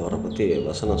 அவரை பற்றி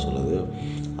வசனம் சொல்லுது,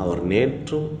 அவர்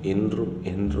நேற்றும் இன்றும்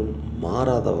என்றும்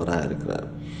மாறாதவராக இருக்கிறார்.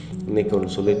 இன்றைக்கி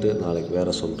ஒன்று சொல்லிவிட்டு நாளைக்கு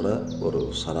வேறு சொல்கிற ஒரு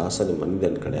சராசரி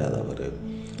மனிதன் கிடையாது.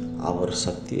 அவர்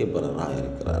சத்தியபரராக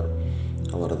இருக்கிறார்.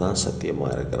 அவர் தான்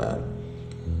சத்தியமாக இருக்கிறார்.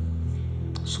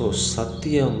 ஸோ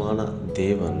சத்தியமான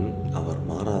தேவன் அவர்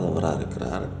மாறாதவராக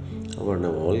இருக்கிறார். அவர்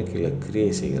நம்ம வாழ்க்கையில்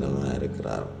கிரியை செய்கிறவராக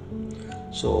இருக்கிறார்.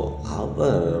 ஸோ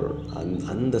அவர்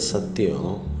அந்த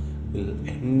சத்தியம் will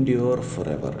endure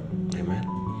forever. Amen.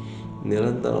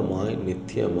 நிரந்தரமாய்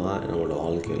நித்தியமாக நம்மளோட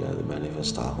வாழ்க்கையில் அது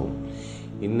மேனிஃபெஸ்ட் ஆகும்.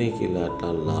 இன்றைக்கி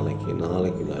இல்லாட்டால் நாளைக்கு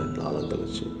இல்லாட்டால் நாளம்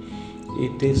கழிச்சு.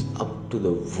 It is up to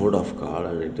the word of God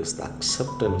and it is the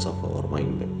acceptance of our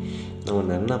mind.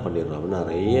 நம்ம என்ன பண்ணிடுறோம்,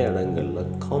 நிறைய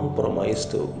இடங்களில்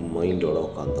காம்ப்ரமைஸ்டு மைண்டோட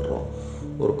உட்காந்துடுறோம்.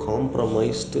 ஒரு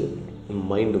காம்ப்ரமைஸ்டு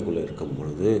மைண்டுக்குள்ளே இருக்கும்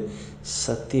பொழுது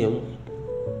சத்தியம்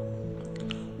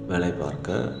வேலை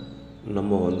பார்க்க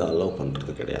நம்ம அலோவ்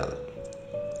பண்ணுறது கிடையாது.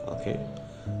 Okay,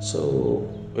 so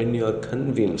when you are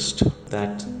convinced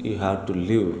that you have to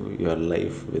live your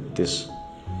life with this,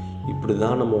 இப்படி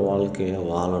தான் நம்ம வாழ்க்கையை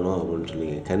வாழணும் அப்படின்னு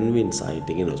சொல்லி கன்வின்ஸ்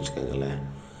ஆகிட்டீங்கன்னு வச்சுக்கோங்களேன்,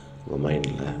 உங்கள்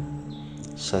மைண்டில்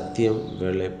சத்தியம்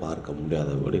வேலை பார்க்க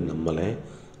முடியாதபடி நம்மளே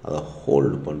அதை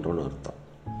ஹோல்டு பண்ணுறோன்னு அர்த்தம்.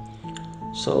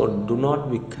 So do not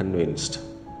be convinced.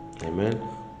 Amen.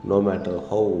 No matter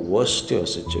how worst your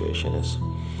situation is,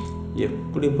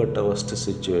 எப்படிப்பட்ட worst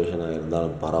சிச்சுவேஷனாக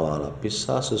இருந்தாலும் பரவாயில்ல,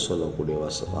 பிசாசு சொல்லக்கூடிய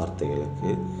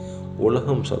வார்த்தைகளுக்கு,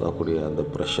 உலகம் சொல்லக்கூடிய அந்த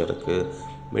ப்ரெஷருக்கு,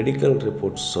 மெடிக்கல்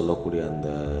ரிப்போர்ட்ஸ் சொல்லக்கூடிய அந்த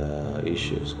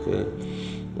இஷ்யூஸ்க்கு,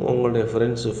 உங்களுடைய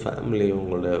ஃப்ரெண்ட்ஸு ஃபேமிலி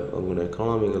உங்களுடைய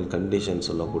எக்கனாமிக்கல் கண்டிஷன்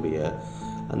சொல்லக்கூடிய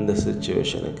அந்த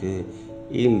சிச்சுவேஷனுக்கு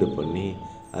ஈல்டு பண்ணி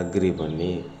அக்ரி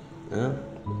பண்ணி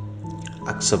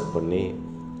அக்செப்ட் பண்ணி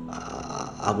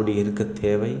அப்படி இருக்க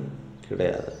தேவை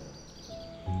கிடையாது.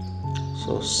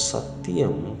 ஸோ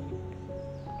சத்தியம்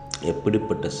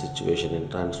எப்படிப்பட்ட சிச்சுவேஷனையும்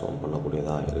ட்ரான்ஸ்ஃபார்ம்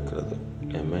பண்ணக்கூடியதாக இருக்கிறது.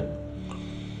 ஆமென்.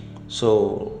 ஸோ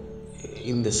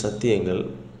இந்த சத்தியங்கள்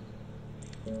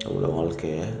நம்மளோட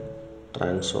வாழ்க்கையை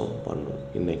ட்ரான்ஸ்ஃபார்ம் பண்ணும்.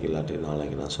 இன்றைக்கி இல்லாட்டி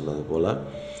நாளைக்கு நான் சொன்னது போல்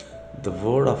the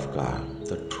word of God,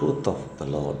 the truth of the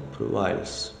Lord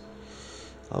prevails.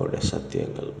 அவருடைய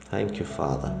சத்தியங்கள். Thank you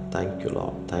father, thank you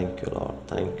Lord, thank you Lord,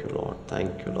 thank you Lord,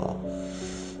 thank you Lord.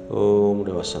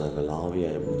 உங்களுடைய வசனங்கள்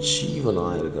ஆவியாயும்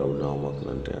ஜீவனாக இருக்கிற உமக்கு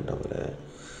நன்றி ஆண்டவரே.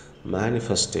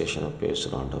 மேனிஃபெஸ்டேஷனை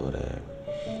பேசுகிற ஆண்டவரே,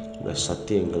 உங்களுடைய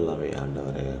சத்தியங்கள் அவை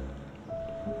ஆண்டவரே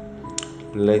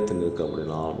நிலைத்து நிற்க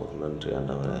அப்படின்னா உமக்கு நன்றி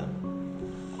ஆண்டவரே.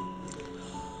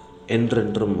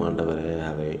 என்றென்றும் ஆண்டவரே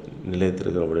அவை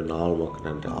நிலைத்திருக்கிற அப்படின்னா உமக்கு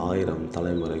நன்றி. 1000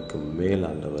 தலைமுறைக்கு மேல்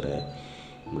ஆண்டவரே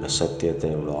உங்களுடைய சத்தியத்தை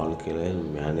என்னோடய வாழ்க்கையில்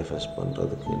மேனிஃபெஸ்ட்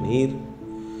பண்ணுறதுக்கு நீர்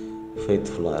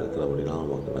ஃபெய்த்ஃபுல்லாக இருக்கிற அப்படின்னா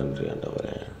உமக்கு நன்றி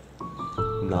ஆண்டவரே.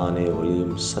 நானே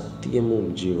வழியும் சத்தியமும்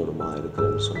ஜீவனுமாக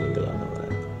இருக்கிறேன்னு சொன்னீங்கள் ஆண்டவரே.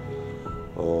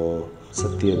 ஓ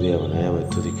சத்திய தேவனே அமை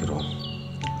துதிக்கிறோம்,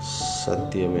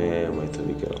 சத்தியமே அமை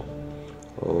துதிக்கிறோம்.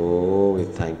 ஓ we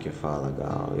thank you Father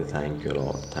God, we thank you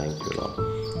Lord, thank you Lord.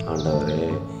 ஆண்டவரே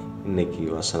இன்னைக்கு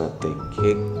வசனத்தை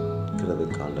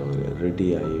கேட்கறதுக்கு ஆண்டவரே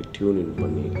ரெடியாகி டியூனின்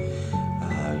பண்ணி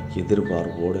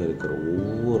எதிர்பார்ப்போடு இருக்கிற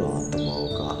ஒவ்வொரு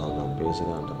ஆத்மாவுக்காக நான்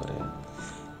பேசுகிறேன் ஆண்டவரே.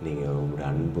 நீங்கள் உங்களுடைய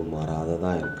அன்பு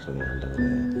மாறாததாக இருக்கிறது ஆண்டவரே.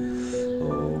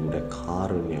 உங்களுடைய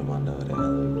காருண்யம் ஆண்டவரே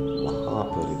அது மகா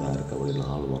பெரிதாக இருக்க அப்படின்னு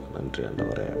ஆளுமாக்கு நன்றி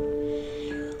ஆண்டவரே.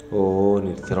 ஓ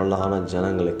நீ திரளான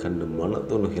ஜனங்களை கண்டு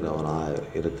மனதுருகிறவனாக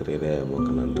இருக்கிறீரே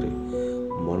உமக்கு நன்றி.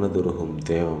 மனதுருகும்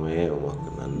தேவமே உமக்கு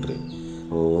நன்றி.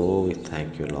 ஓ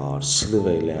தேங்க்யூ லார்ட்.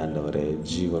 சிலுவையில் ஆண்டவரே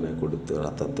ஜீவனை கொடுத்து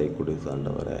ரத்தத்தை கொடுத்து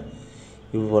ஆண்டவரே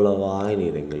இவ்வளவாய்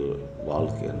நீர் எங்கள்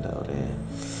வாழ்க்கை ஆண்டவரே,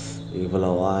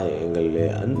 இவ்வளவாய் எங்களிலே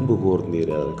அன்பு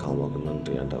கூர்ந்தீர், அதற்கு உமக்கு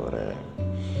நன்றி ஆண்டவரே.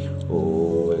 ஓ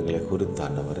எங்களை குறித்து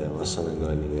ஆண்டவரே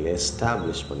வசனங்களை நீங்கள்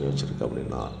எஸ்டாப்ளிஷ் பண்ணி வச்சுருக்க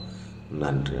அப்படின்னா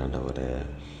நன்றி ஆண்டவரே.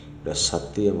 இந்த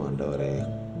சத்தியம் ஆண்டவரே,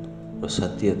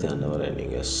 சத்தியத்தை ஆண்டவரே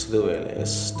நீங்கள் சிலுவையில்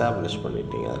எஸ்டாப்ளிஷ்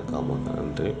பண்ணிட்டீங்க, அதற்கு உமக்கு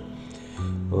நன்றி.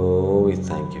 ஓ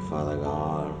தேங்க்யூ ஃபாதர்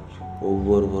காட்.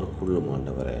 ஒவ்வொருவருக்குள்ளும்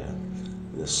ஆண்டவரே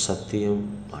இந்த சத்தியம்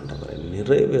ஆண்டவரை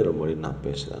நிறைவேறும்படி நான்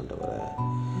பேசுகிறேன் ஆண்டவரை.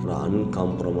 ஒரு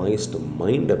அன்காம்ப்ரமைஸ்டு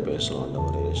மைண்டை பேசணும்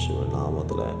ஆண்டவரே இயேசுவின்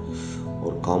நாமத்தில்.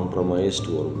 ஒரு காம்ப்ரமைஸ்டு,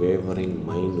 ஒரு வேவரிங்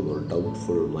மைண்டு, ஒரு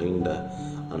டவுட்ஃபுல் மைண்டை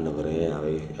ஆண்டவரே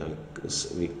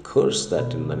we curse that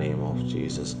in the name of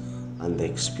Jesus. அந்த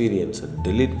எக்ஸ்பீரியன்ஸை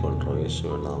டெலீட் பண்ணுறோம்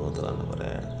இயேசுவின் நாமத்தில்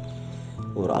ஆண்டவரே.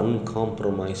 ஒரு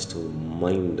அன்காம்ப்ரமைஸ்டு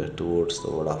mind towards the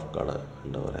word of God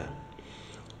ஆண்டவரே.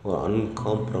 ஒரு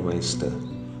அன்காம்ப்ரமைஸ்டு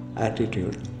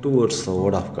attitude towards the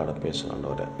word of காடை பேசுகிறோம்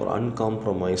ஆண்டவரே. ஒரு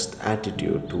அன்காம்ப்ரமைஸ்ட்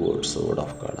attitude towards the word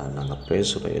of காடை நாங்கள்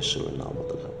பேசுகிறோம் இயேசுவின்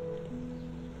நாமத்தில்.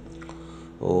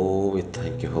 ஓ we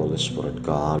thank you Holi spirit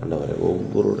God. ஆண்டவரே,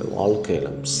 ஒவ்வொருடைய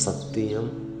வாழ்க்கையிலும்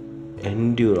சத்தியம்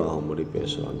என்டியூர் ஆகும்படி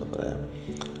பேசுகிறோம் ஆண்டவரே.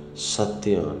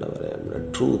 சத்தியம் ஆண்டவரே,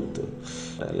 truth,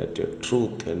 let your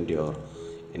truth endure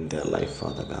in their life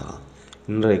father God.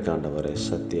 இன்றைக்கு ஆண்டவரே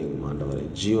சத்தியம் ஆண்டவரே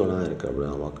ஜீவனாக இருக்கிற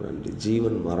நமக்கு நன்றி.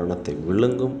 ஜீவன் மரணத்தை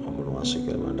விழுங்கும் அப்படின்னு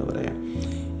வாசிக்கிறோம் ஆண்டவரே.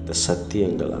 இந்த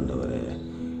சத்தியங்கள் ஆண்டவரே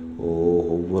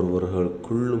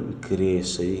ஒவ்வொருவர்களுக்குள்ளும் கிரியை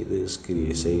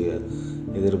செய்ய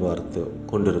எதிர்பார்த்து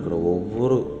கொண்டிருக்கிற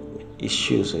ஒவ்வொரு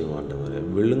இஷ்யூஸையும் ஆண்டவரே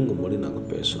விழுங்கும்படி நாங்கள்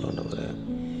பேசுகிறோம் ஆண்டவரே.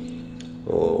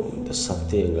 இந்த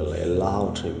சத்தியங்கள்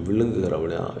எல்லாவற்றையும்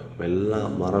விழுங்குகிறபடியா எல்லா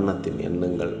மரணத்தின்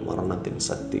எண்ணங்கள், மரணத்தின்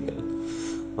சக்திகள்,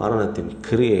 மரணத்தின்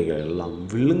கிரியைகள் எல்லாம்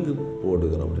விழுங்கு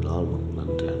போடுகிறபடினா நமக்கு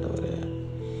நன்றி ஆண்டவரே.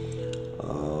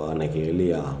 அன்னைக்கு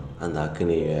எலியா அந்த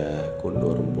அக்கினியை கொண்டு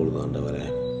வரும்பொழுது ஆண்டவரே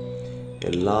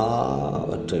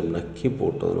எல்லாவற்றையும் நக்கி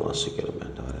போட்டதுன்னு வாசிக்கிறோம்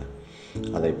ஆண்டவரே.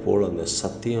 அதை போல் அந்த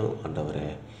சத்தியம் ஆண்டவரே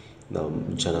இந்த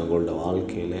ஜனங்களோட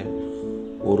வாழ்க்கையில்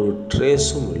ஒரு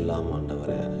ட்ரேஸும் இல்லாமல்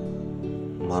ஆண்டவரே,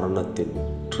 மரணத்தின்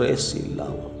ட்ரேஸ்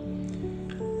இல்லாமல்,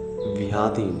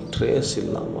 வியாதியின் ட்ரேஸ்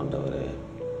இல்லாமல் ஆண்டவரே,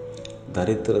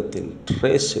 தரித்திரத்தின்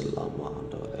ட்ரேஸ் இல்லாமல்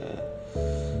ஆண்டவரே,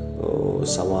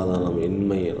 சமாதானம்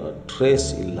இன்மையின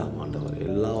ட்ரேஸ் இல்லாமல் ஆண்டவரே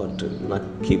எல்லாவற்றையும்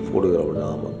நக்கி போடுகிறவங்க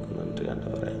நமக்கு நன்றி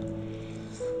ஆண்டவரே.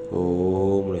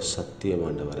 உங்களுடைய சத்தியம்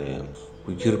ஆண்டவரே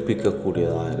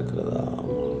உயிர்ப்பிக்கக்கூடியதாக இருக்கிறதா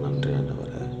நன்றி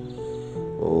ஆண்டவரே.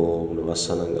 உங்களுடைய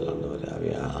வசனங்கள் ஆண்டவரே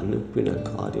அவைய அனுப்பின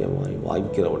காரியமாய்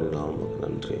வாய்க்கிறவனே நமக்கு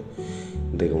நன்றி.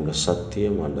 இன்றைக்கு உங்களுடைய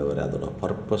சத்தியம் ஆண்டவரே அதோட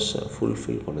பர்பஸை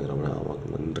ஃபுல்ஃபில் பண்ணுகிறவனே நமக்கு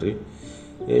நன்றி.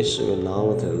 இயேசுவின்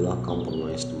நாமத்தில் எல்லா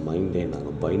காம்ப்ரமைஸ்டு மைண்டை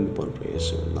நாங்கள் பைண்ட் பண்ணுறோம்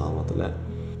இயேசுவின் நாமத்தில்.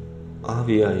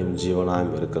 ஆவியாயும்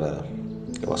ஜீவனாயும் இருக்கிற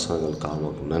வசனங்களுக்காக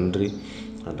நமக்கு நன்றி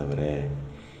ஆண்டவரே.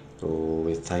 Oh,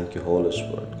 we thank you, Holy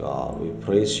Spirit, God. We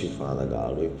praise you, Father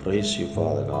God. We praise you,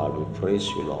 Father God. We praise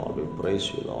you, Lord. We praise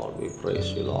you, Lord. We praise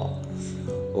you, Lord.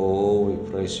 Oh, we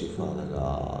praise you, Father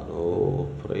God. Oh,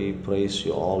 praise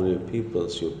you, all your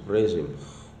peoples. You praise Him.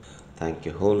 Thank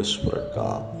you, Holy Spirit,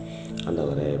 God.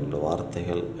 ஆண்டவரே, இந்த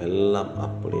வார்த்தைகள் எல்லாம்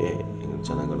அப்படியே எங்கள்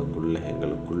ஜனங்களுக்குள்ளே,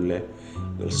 எங்களுக்குள்ளே,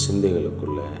 எங்கள்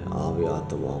சிந்தைகளுக்குள்ளே, ஆவி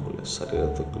ஆத்மாவுக்குள்ளே,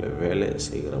 சரீரத்துக்குள்ளே வேலை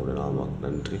செய்கிறவங்க நாமக்கு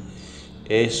நன்றி.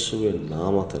 இயேசுவின்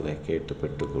நாமத்தில் கேட்டு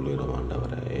பெற்றுக்கொள்கிறோம்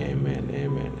ஆண்டவரே. ஆமென்,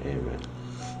 ஆமென், ஆமென்,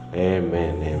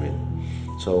 ஆமென், ஆமென்.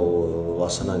 ஸோ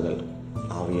வசனங்கள்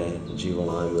ஆவியாய்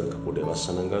ஜீவனாயும் இருக்கக்கூடிய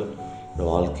வசனங்கள் இந்த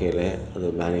வாழ்க்கையில்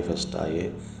அது மேனிஃபெஸ்ட் ஆகி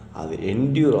அது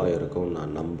என்டியூர் ஆகிருக்கும்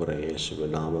நான் நம்புகிறேன்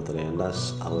இயேசுவின் நாமத்தில். ஏன்னா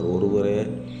அவர் ஒருவரே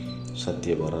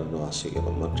சத்தியபரன்னு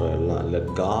வாசிக்கிறோம். மற்ற எல்லாம்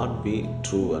let God be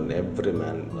true and every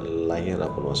man liar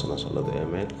அப்படின்னு வசனம் சொல்லுது.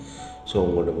 ஆமென். ஸோ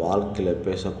உங்களுடைய வாழ்க்கையில்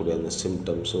பேசக்கூடிய அந்த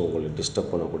சிம்டம்ஸு உங்களை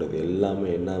டிஸ்டர்ப் பண்ணக்கூடியது எல்லாமே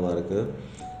என்னவாக இருக்குது?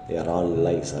 தேர் ஆல்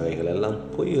லைஸ். அவைகள் எல்லாம்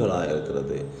பொய்களாக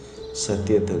இருக்கிறது.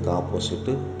 சத்தியத்துக்கு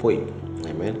ஆப்போசிட்டு பொய்.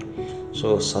 ஆமென். ஸோ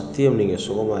சத்தியம் நீங்கள்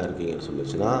சுகமாக இருக்கீங்கன்னு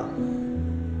சொல்லிச்சுன்னா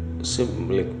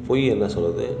லைக் பொய் என்ன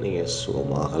சொல்லுது? நீங்கள்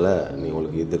சுகமாகலை,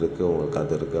 உங்களுக்கு இது இருக்குது, உங்களுக்கு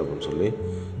அது இருக்குது அப்படின்னு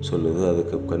சொல்லுது.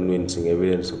 அதுக்கு கன்வின்சிங்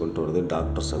எவிடன்ஸை கொண்டு வருது,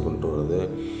 டாக்டர்ஸை கொண்டு வருது,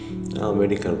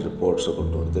 மெடிக்கல் ரிப்போர்ட்ஸை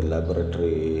கொண்டு வருது,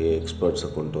 லேபரட்டரி எக்ஸ்பர்ட்ஸை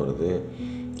கொண்டு வருது.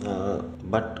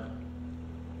 But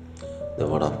the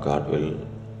word of God will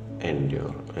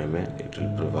endure. Amen. It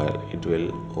will prevail. It will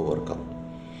overcome.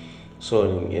 So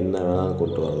நீங்கள் என்ன வேணாலும்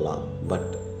கொண்டு வரலாம்,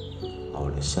 பட்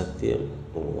அவனுடைய சத்தியம்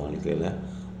உங்கள் வாழ்க்கையில்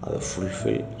அதை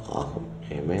ஃபுல்ஃபில் ஆகும்.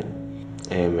 ஆமென்,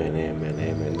 ஆமென், ஆமென்,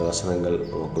 ஆமென். இந்த வசனங்கள்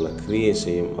உங்களுக்குள்ளே கிரியை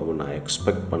செய்யும் அப்படின்னு நான்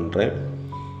எக்ஸ்பெக்ட் பண்ணுறேன்.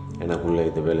 எனக்குள்ளே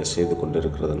இது வேலை செய்து கொண்டு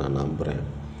இருக்கிறத நான் நம்புகிறேன்.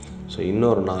 ஸோ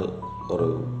இன்னொரு நாள் ஒரு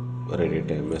ரெடி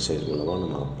டைம் மெசேஜ் மூலமாக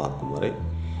நம்ம பார்க்கும் வரை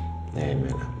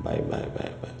ஆமென். By by by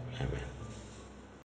by. Amen.